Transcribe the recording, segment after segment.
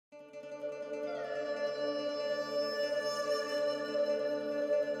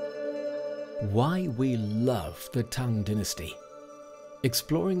Why we love the Tang Dynasty.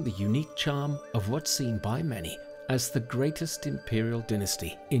 Exploring the unique charm of what's seen by many as the greatest imperial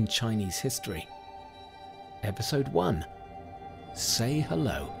dynasty in Chinese history. Episode 1. Say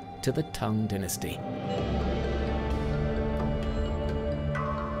hello to the Tang Dynasty.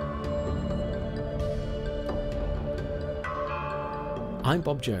 I'm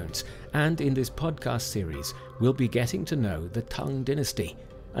Bob Jones, and in this podcast series we'll be getting to know the Tang Dynasty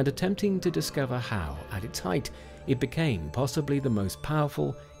and attempting to discover how, at its height, it became possibly the most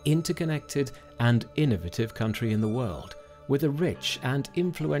powerful, interconnected and innovative country in the world, with a rich and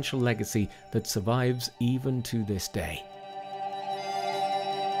influential legacy that survives even to this day.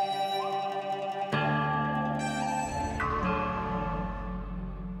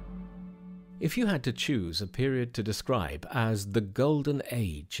 If you had to choose a period to describe as the Golden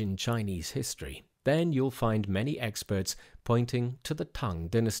Age in Chinese history, then you'll find many experts pointing to the Tang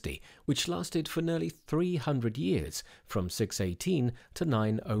Dynasty, which lasted for nearly 300 years, from 618 to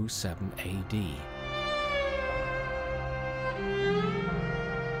 907 AD.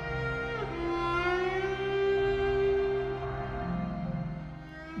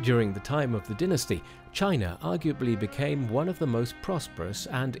 During the time of the dynasty, China arguably became one of the most prosperous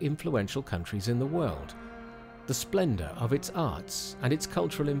and influential countries in the world. The splendor of its arts and its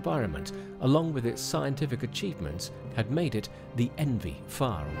cultural environment, along with its scientific achievements, had made it the envy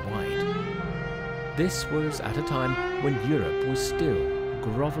far and wide. This was at a time when Europe was still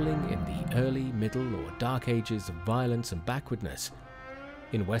groveling in the early, middle or dark ages of violence and backwardness.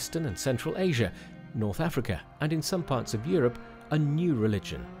 In Western and Central Asia, North Africa and in some parts of Europe, a new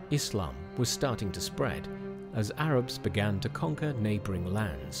religion, Islam, was starting to spread as Arabs began to conquer neighboring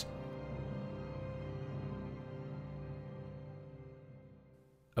lands.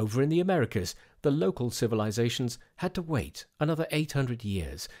 Over in the Americas, the local civilizations had to wait another 800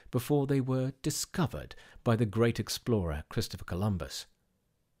 years before they were discovered by the great explorer Christopher Columbus.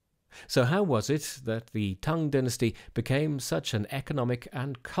 So how was it that the Tang Dynasty became such an economic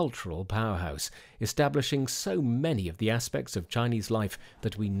and cultural powerhouse, establishing so many of the aspects of Chinese life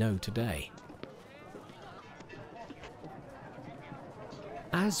that we know today?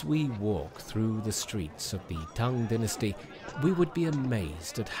 As we walk through the streets of the Tang Dynasty, we would be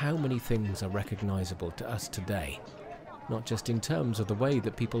amazed at how many things are recognizable to us today, not just in terms of the way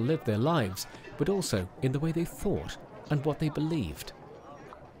that people lived their lives, but also in the way they thought and what they believed.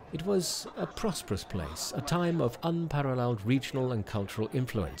 It was a prosperous place, a time of unparalleled regional and cultural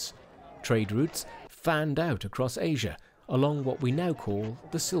influence. Trade routes fanned out across Asia, along what we now call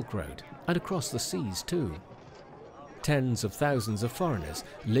the Silk Road, and across the seas too. Tens of thousands of foreigners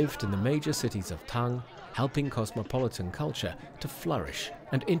lived in the major cities of Tang, helping cosmopolitan culture to flourish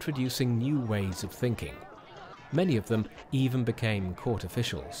and introducing new ways of thinking. Many of them even became court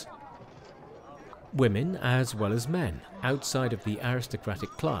officials. Women, as well as men, outside of the aristocratic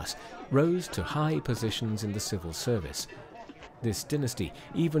class, rose to high positions in the civil service. This dynasty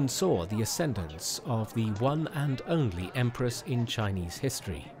even saw the ascendance of the one and only empress in Chinese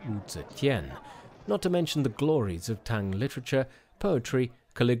history, Wu Zetian, not to mention the glories of Tang literature, poetry,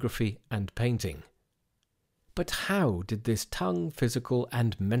 calligraphy and painting. But how did this Tang physical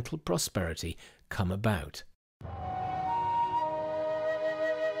and mental prosperity come about?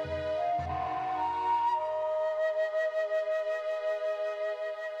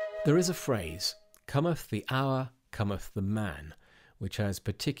 There is a phrase, "Cometh the hour, cometh the man," which has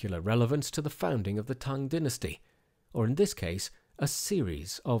particular relevance to the founding of the Tang Dynasty, or in this case, a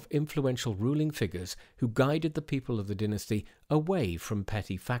series of influential ruling figures who guided the people of the dynasty away from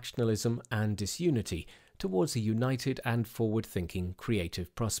petty factionalism and disunity towards a united and forward-thinking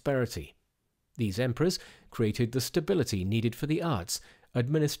creative prosperity. These emperors created the stability needed for the arts,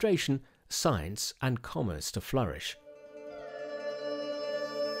 administration, science and commerce to flourish.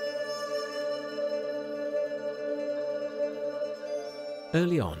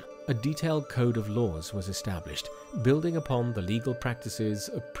 Early on, a detailed code of laws was established, building upon the legal practices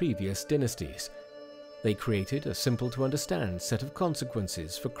of previous dynasties. They created a simple-to-understand set of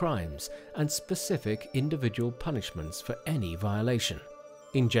consequences for crimes and specific individual punishments for any violation.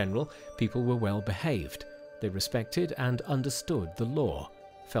 In general, people were well behaved. They respected and understood the law,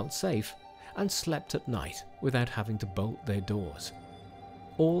 felt safe, and slept at night without having to bolt their doors.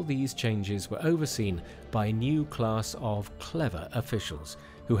 All these changes were overseen by a new class of clever officials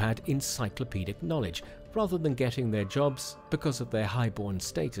who had encyclopedic knowledge rather than getting their jobs because of their highborn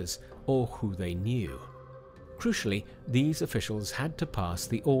status or who they knew. Crucially, these officials had to pass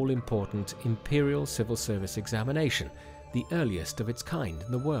the all-important Imperial Civil Service examination, the earliest of its kind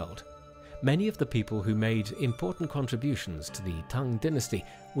in the world. Many of the people who made important contributions to the Tang Dynasty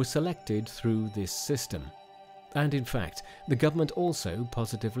were selected through this system. And in fact, the government also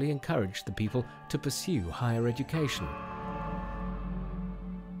positively encouraged the people to pursue higher education.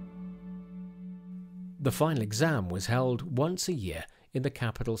 The final exam was held once a year in the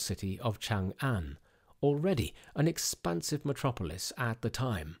capital city of Chang'an, already an expansive metropolis at the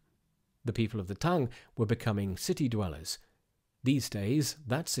time. The people of the Tang were becoming city dwellers. These days,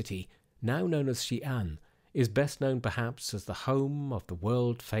 that city, now known as Xi'an, is best known perhaps as the home of the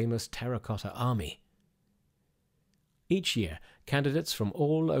world-famous Terracotta Army. Each year, candidates from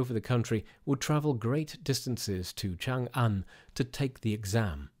all over the country would travel great distances to Chang'an to take the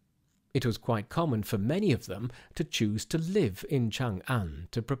exam. It was quite common for many of them to choose to live in Chang'an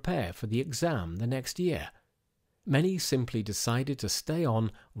to prepare for the exam the next year. Many simply decided to stay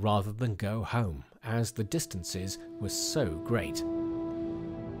on rather than go home, as the distances were so great.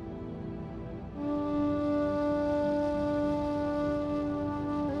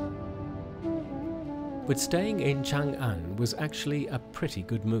 But staying in Chang'an was actually a pretty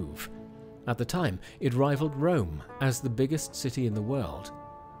good move. At the time, it rivaled Rome as the biggest city in the world.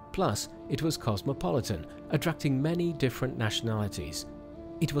 Plus, it was cosmopolitan, attracting many different nationalities.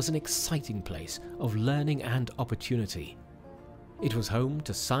 It was an exciting place of learning and opportunity. It was home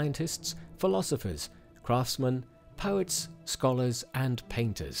to scientists, philosophers, craftsmen, poets, scholars and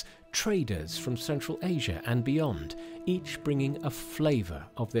painters, traders from Central Asia and beyond, each bringing a flavour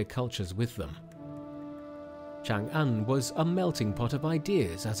of their cultures with them. Chang'an was a melting pot of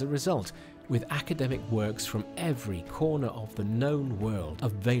ideas as a result, with academic works from every corner of the known world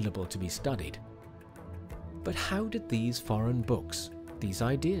available to be studied. But how did these foreign books, these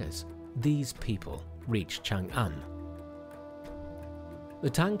ideas, these people reach Chang'an? The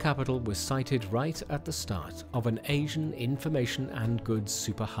Tang capital was sited right at the start of an Asian information and goods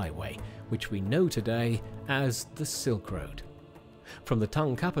superhighway, which we know today as the Silk Road. From the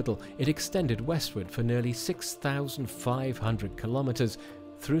Tang capital, it extended westward for nearly 6,500 kilometers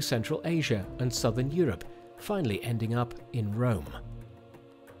through Central Asia and Southern Europe, finally ending up in Rome.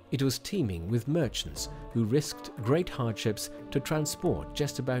 It was teeming with merchants who risked great hardships to transport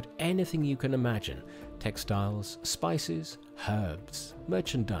just about anything you can imagine: textiles, spices, herbs,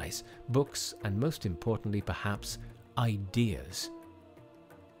 merchandise, books, and most importantly perhaps, ideas.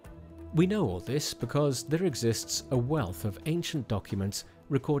 We know all this because there exists a wealth of ancient documents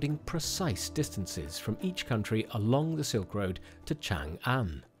recording precise distances from each country along the Silk Road to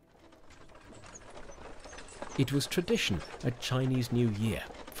Chang'an. It was tradition at Chinese New Year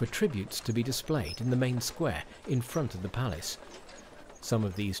for tributes to be displayed in the main square in front of the palace. Some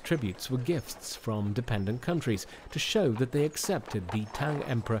of these tributes were gifts from dependent countries to show that they accepted the Tang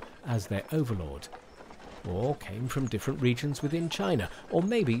Emperor as their overlord, or came from different regions within China, or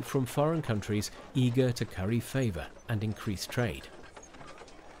maybe from foreign countries eager to curry favour and increase trade.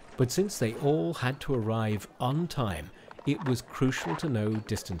 But since they all had to arrive on time, it was crucial to know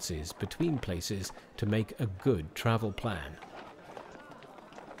distances between places to make a good travel plan.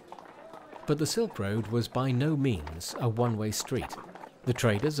 But the Silk Road was by no means a one-way street. The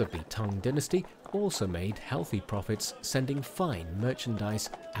traders of the Tang Dynasty also made healthy profits, sending fine merchandise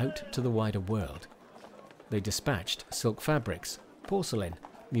out to the wider world. They dispatched silk fabrics, porcelain,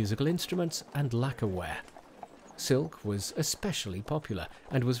 musical instruments and lacquerware. Silk was especially popular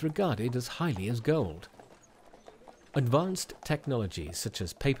and was regarded as highly as gold. Advanced technologies such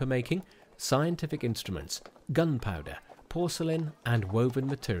as papermaking, scientific instruments, gunpowder, porcelain and woven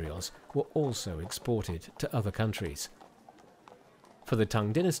materials were also exported to other countries. For the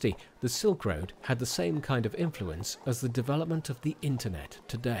Tang Dynasty, the Silk Road had the same kind of influence as the development of the Internet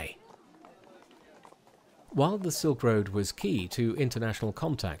today. While the Silk Road was key to international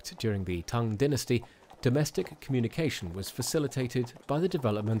contact during the Tang Dynasty, domestic communication was facilitated by the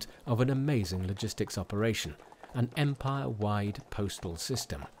development of an amazing logistics operation, an empire-wide postal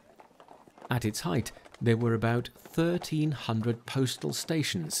system. At its height, there were about 1,300 postal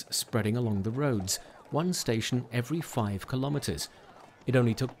stations spreading along the roads, one station every 5 kilometers. It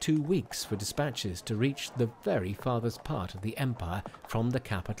only took 2 weeks for dispatches to reach the very farthest part of the empire from the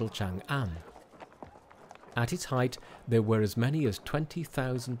capital Chang'an. At its height, there were as many as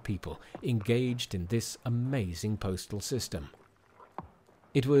 20,000 people engaged in this amazing postal system.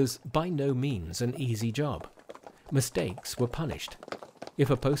 It was by no means an easy job. Mistakes were punished. If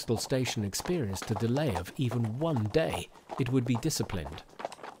a postal station experienced a delay of even 1 day, it would be disciplined.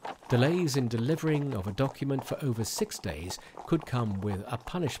 Delays in delivering of a document for over 6 days could come with a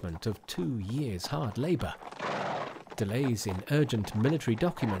punishment of 2 years' hard labour. Delays in urgent military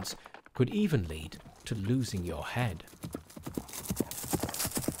documents could even lead to losing your head.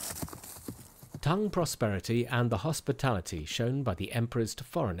 Tang prosperity and the hospitality shown by the emperors to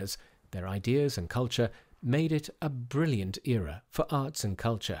foreigners, their ideas and culture, made it a brilliant era for arts and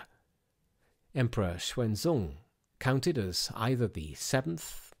culture. Emperor Xuanzong, counted as either the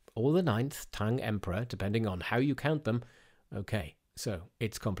 7th or the 9th Tang emperor, depending on how you count them. Okay, so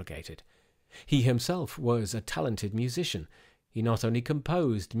it's complicated. He himself was a talented musician. He not only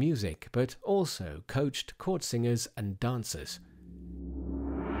composed music, but also coached court singers and dancers.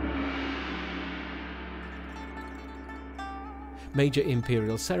 Major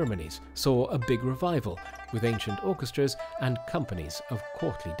imperial ceremonies saw a big revival, with ancient orchestras and companies of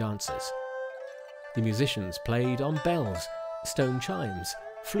courtly dancers. The musicians played on bells, stone chimes,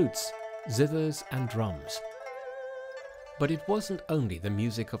 flutes, zithers and drums. But it wasn't only the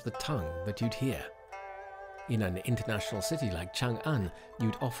music of the Tang that you'd hear. In an international city like Chang'an,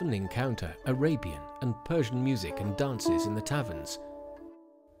 you'd often encounter Arabian and Persian music and dances in the taverns.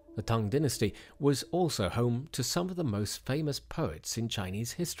 The Tang Dynasty was also home to some of the most famous poets in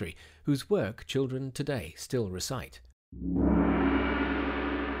Chinese history, whose work children today still recite.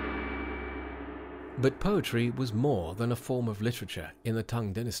 But poetry was more than a form of literature in the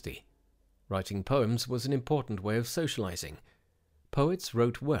Tang Dynasty. Writing poems was an important way of socializing. Poets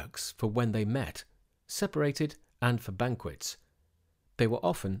wrote works for when they met, separated, and for banquets. They were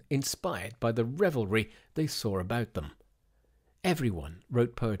often inspired by the revelry they saw about them. Everyone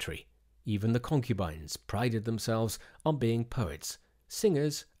wrote poetry. Even the concubines prided themselves on being poets,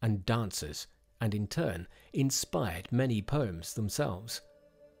 singers and dancers, and in turn inspired many poems themselves.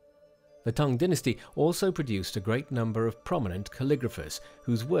 The Tang Dynasty also produced a great number of prominent calligraphers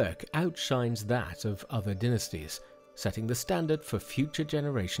whose work outshines that of other dynasties, setting the standard for future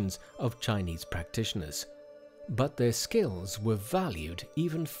generations of Chinese practitioners. But their skills were valued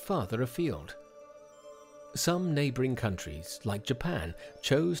even farther afield. Some neighboring countries, like Japan,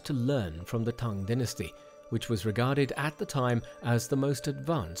 chose to learn from the Tang Dynasty, which was regarded at the time as the most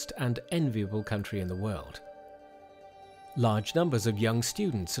advanced and enviable country in the world. Large numbers of young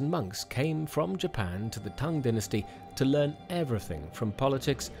students and monks came from Japan to the Tang Dynasty to learn everything from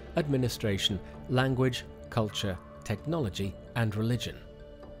politics, administration, language, culture, technology, and religion.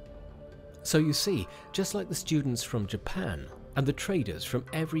 So you see, just like the students from Japan and the traders from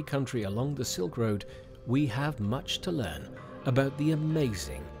every country along the Silk Road, we have much to learn about the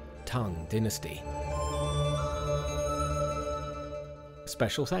amazing Tang Dynasty.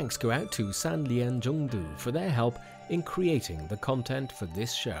 Special thanks go out to Sanlian Zhongdu for their help in creating the content for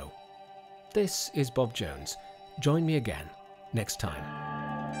this show. This is Bob Jones. Join me again next time.